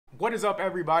What is up,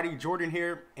 everybody? Jordan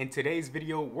here. In today's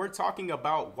video, we're talking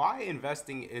about why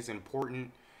investing is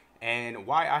important and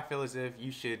why I feel as if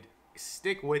you should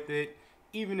stick with it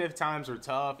even if times are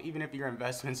tough, even if your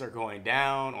investments are going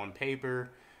down on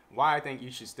paper, why I think you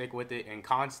should stick with it and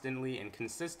constantly and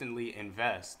consistently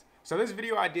invest. So this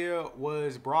video idea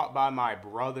was brought by my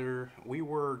brother. We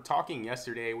were talking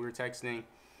yesterday, we were texting,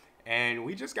 and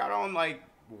we just got on like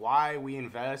why we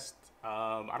invest.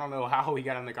 I don't know how we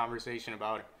got in the conversation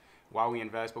about why we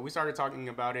invest, but we started talking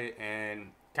about it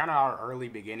and kind of our early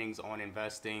beginnings on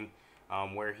investing,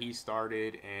 where he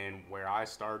started and where I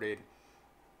started.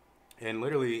 And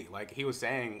literally, like he was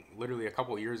saying, literally a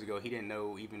couple of years ago, he didn't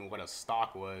know even what a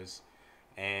stock was.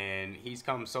 And he's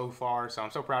come so far, so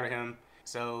I'm so proud of him.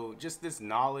 So just this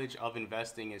knowledge of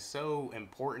investing is so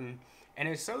important. And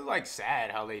it's so like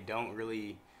sad how they don't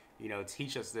really,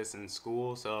 teach us this in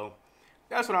school. So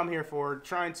that's what I'm here for,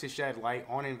 trying to shed light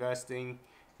on investing,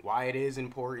 why it is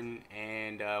important,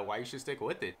 and why you should stick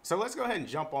with it. So let's go ahead and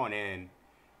jump on in.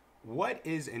 What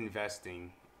is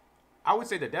investing? I would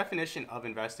say the definition of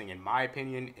investing, in my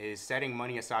opinion, is setting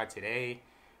money aside today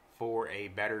for a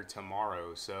better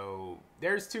tomorrow. So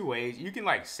there's two ways. You can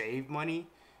like save money,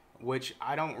 which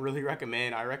I don't really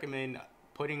recommend. I recommend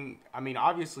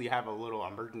obviously have a little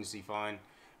emergency fund,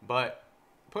 but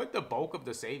put the bulk of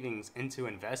the savings into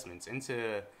investments,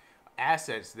 into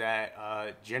assets that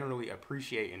generally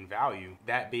appreciate in value.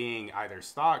 That being either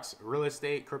stocks, real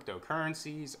estate,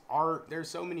 cryptocurrencies, art. There's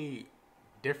so many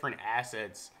different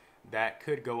assets that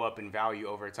could go up in value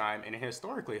over time and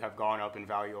historically have gone up in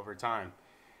value over time.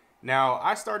 Now,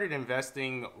 I started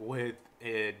investing with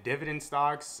dividend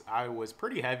stocks. I was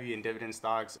pretty heavy in dividend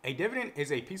stocks. A dividend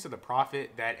is a piece of the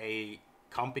profit that a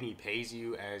company pays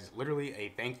you as literally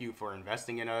a thank you for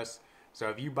investing in us. So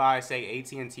if you buy, say,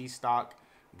 AT&T stock,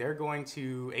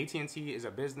 AT&T is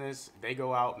a business. They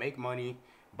go out, make money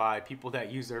by people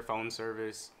that use their phone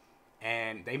service.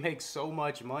 And they make so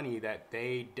much money that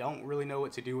they don't really know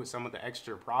what to do with some of the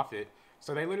extra profit.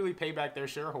 So they literally pay back their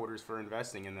shareholders for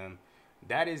investing in them.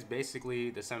 That is basically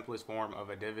the simplest form of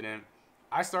a dividend.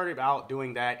 I started out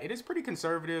doing that. It is pretty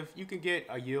conservative. You can get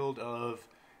a yield of,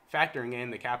 factoring in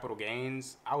the capital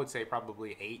gains, I would say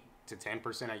probably 8 to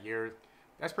 10% a year.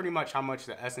 That's pretty much how much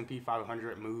the S&P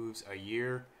 500 moves a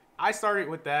year. I started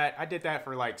with that. I did that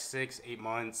for like 6-8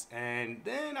 months. And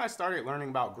then I started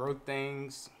learning about growth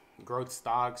things, growth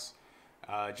stocks,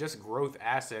 just growth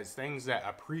assets, things that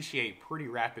appreciate pretty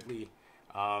rapidly,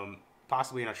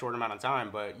 possibly in a short amount of time,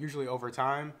 but usually over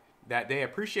time, that they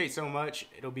appreciate so much,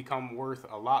 it'll become worth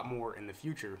a lot more in the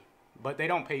future. But they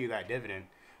don't pay you that dividend.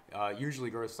 Usually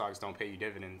growth stocks don't pay you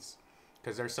dividends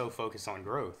because they're so focused on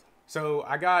growth. So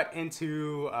I got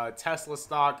into Tesla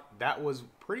stock. That was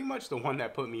pretty much the one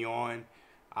that put me on.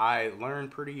 I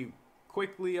learned pretty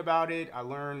quickly about it. I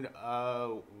learned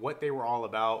what they were all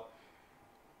about.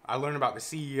 I learned about the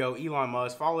CEO, Elon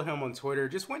Musk, followed him on Twitter,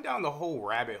 just went down the whole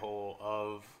rabbit hole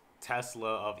of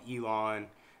Tesla, of Elon,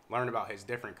 learned about his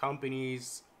different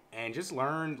companies, and just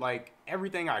learned like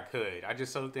everything I could. I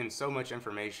just soaked in so much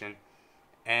information.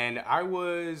 And I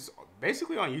was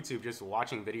basically on YouTube just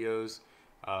watching videos,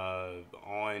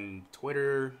 on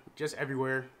Twitter, just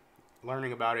everywhere,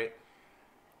 learning about it.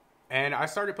 And I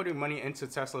started putting money into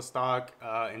Tesla stock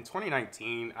in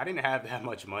 2019. I didn't have that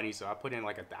much money, so I put in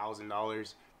like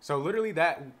 $1,000. So literally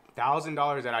that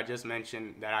 $1,000 that I just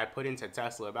mentioned that I put into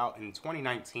Tesla about in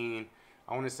 2019,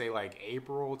 I want to say like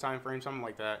April timeframe, something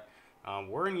like that.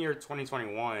 We're in year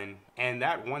 2021, and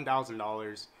that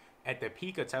 $1,000 at the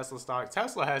peak of Tesla stock,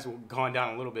 Tesla has gone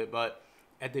down a little bit, but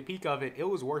at the peak of it, it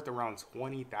was worth around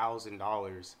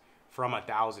 $20,000 from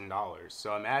 $1,000.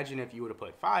 So imagine if you would have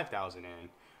put $5,000 in,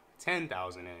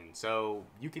 10,000 in. So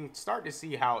you can start to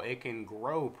see how it can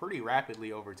grow pretty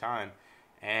rapidly over time.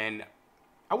 And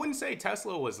I wouldn't say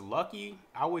Tesla was lucky.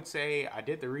 I would say I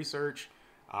did the research.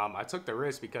 I took the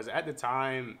risk because at the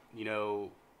time,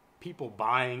 people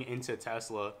buying into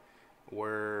Tesla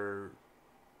were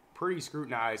pretty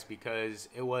scrutinized because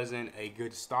it wasn't a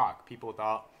good stock. People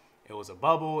thought it was a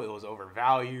bubble, it was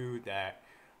overvalued, that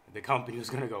the company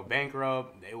was going to go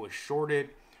bankrupt, it was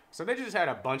shorted. So they just had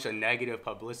a bunch of negative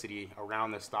publicity around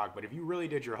the stock. But if you really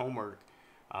did your homework,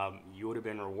 you would have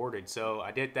been rewarded. So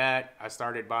I did that. I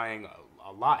started buying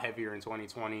a lot heavier in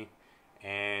 2020,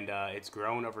 and it's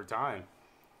grown over time.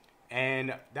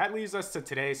 And that leads us to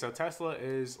today. So Tesla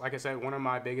is, like I said, one of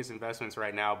my biggest investments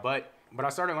right now. But I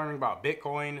started learning about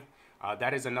Bitcoin.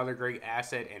 That is another great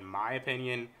asset, in my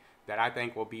opinion, that I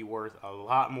think will be worth a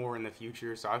lot more in the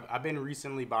future. So I've been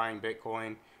recently buying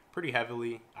Bitcoin pretty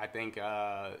heavily. I think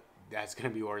that's going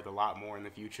to be worth a lot more in the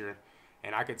future.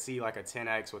 And I could see like a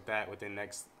 10x with that within the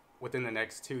next within the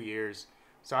next 2 years.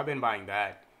 So I've been buying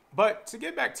that. But to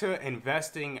get back to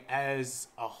investing as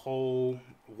a whole,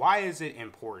 why is it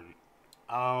important?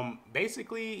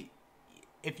 Basically,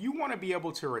 if you want to be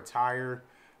able to retire,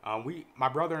 my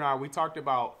brother and I, we talked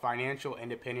about financial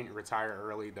independent, retire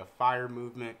early, the FIRE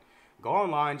movement. Go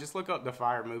online, just look up the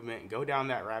FIRE movement and go down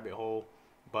that rabbit hole.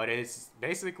 But it's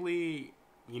basically,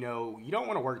 you know, you don't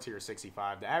want to work till you're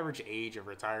 65. The average age of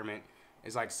retirement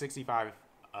is like 65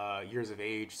 years of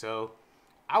age. So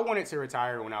I wanted to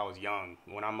retire when I was young,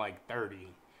 when I'm like 30.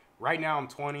 Right now I'm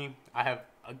 20. I have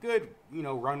a good, you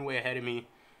know, runway ahead of me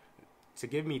to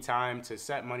give me time to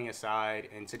set money aside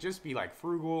and to just be like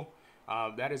frugal.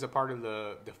 That is a part of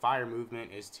the FIRE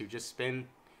movement, is to just spend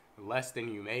less than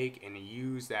you make and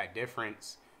use that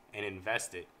difference and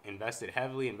invest it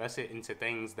heavily, invest it into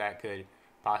things that could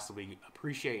possibly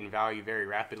appreciate in value very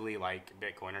rapidly, like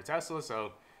Bitcoin or Tesla.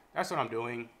 So that's what I'm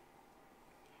doing.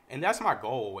 And that's my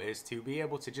goal, is to be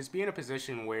able to just be in a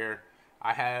position where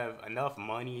I have enough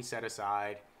money set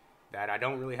aside that I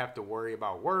don't really have to worry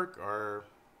about work or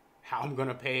how I'm going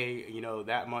to pay, you know,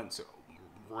 that month's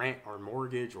rent or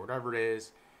mortgage or whatever it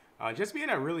is. Just be in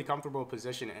a really comfortable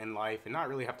position in life and not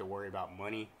really have to worry about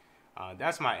money.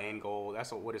 That's my end goal.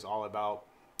 That's what it's all about.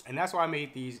 And that's why I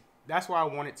made these. That's why I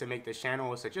wanted to make this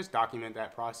channel, is to just document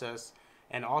that process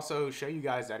and also show you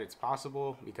guys that it's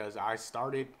possible, because I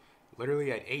started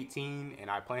literally at 18 and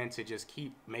I plan to just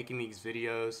keep making these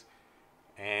videos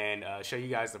and show you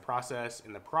guys the process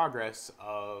and the progress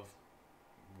of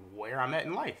where I'm at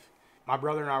in life. My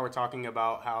brother and I were talking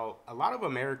about how a lot of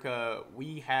America,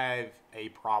 we have a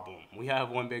problem. We have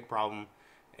one big problem,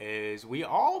 is we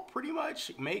all pretty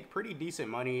much make pretty decent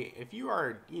money. If you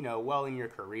are, you know, well in your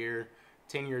career,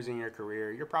 10 years in your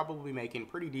career, you're probably making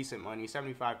pretty decent money,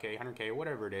 75K, 100K,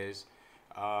 whatever it is.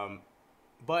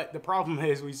 But the problem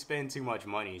is we spend too much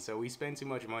money. So we spend too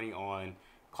much money on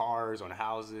cars, on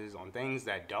houses, on things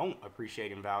that don't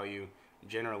appreciate in value.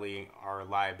 Generally, our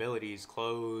liabilities,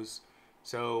 clothes.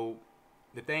 So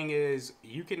the thing is,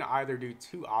 you can either do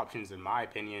two options, in my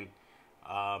opinion.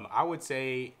 I would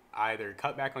say either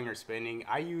cut back on your spending.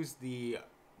 I use the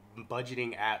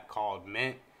budgeting app called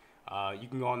Mint. You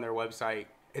can go on their website.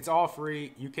 It's all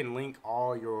free. You can link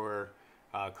all your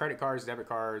credit cards, debit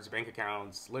cards, bank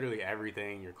accounts, literally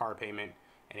everything, your car payment,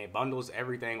 and it bundles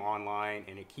everything online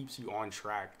and it keeps you on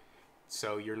track.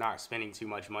 So you're not spending too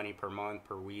much money per month,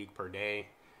 per week, per day.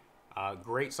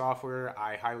 Great software.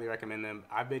 I highly recommend them.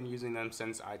 I've been using them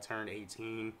since I turned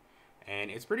 18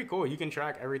 and it's pretty cool. You can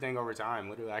track everything over time.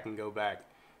 Literally, I can go back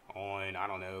on, I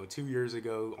don't know, 2 years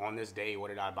ago on this day, what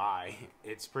did I buy?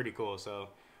 It's pretty cool. So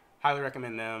highly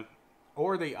recommend them.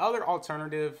 Or the other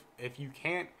alternative, if you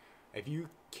can't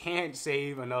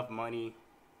save enough money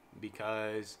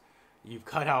because you've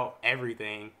cut out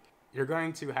everything, you're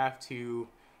going to have to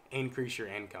increase your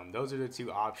income. Those are the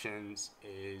two options,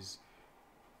 is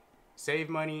save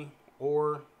money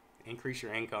or increase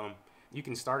your income. You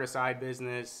can start a side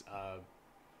business,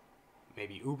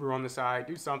 maybe Uber on the side,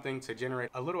 do something to generate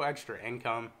a little extra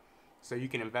income so you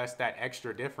can invest that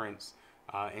extra difference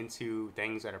into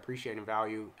things that appreciate in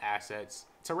value, assets.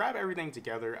 To wrap everything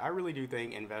together, I really do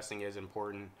think investing is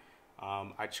important.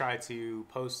 I try to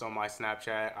post on my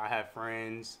Snapchat. I have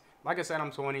friends. Like I said,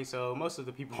 I'm 20, so most of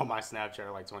the people on my Snapchat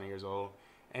are like 20 years old.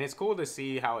 And it's cool to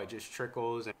see how it just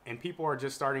trickles and people are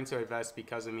just starting to invest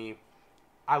because of me.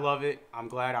 I love it. I'm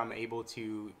glad I'm able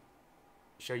to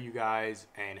show you guys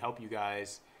and help you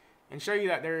guys and show you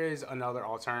that there is another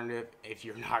alternative. If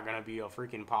you're not going to be a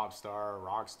freaking pop star or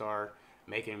rock star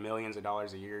making millions of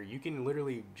dollars a year, you can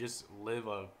literally just live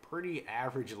a pretty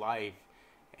average life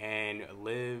and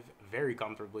live very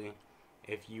comfortably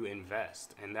if you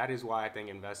invest. And that is why I think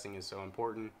investing is so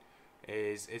important.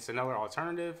 It's another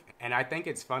alternative, and I think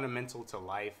it's fundamental to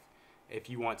life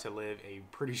if you want to live a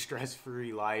pretty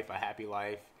stress-free life, a happy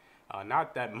life.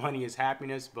 Not that money is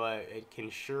happiness, but it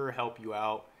can sure help you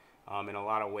out in a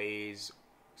lot of ways.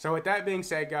 So with that being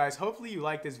said, guys, hopefully you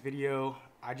like this video.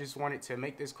 I just wanted to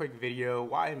make this quick video,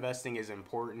 why investing is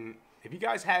important. If you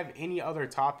guys have any other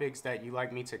topics that you'd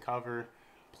like me to cover,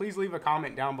 please leave a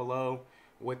comment down below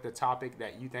with the topic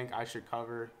that you think I should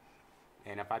cover.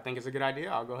 And if I think it's a good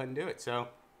idea, I'll go ahead and do it. So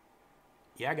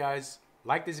yeah, guys,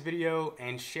 like this video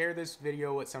and share this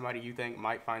video with somebody you think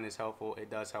might find this helpful. It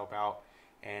does help out.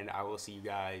 And I will see you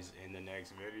guys in the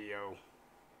next video.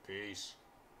 Peace.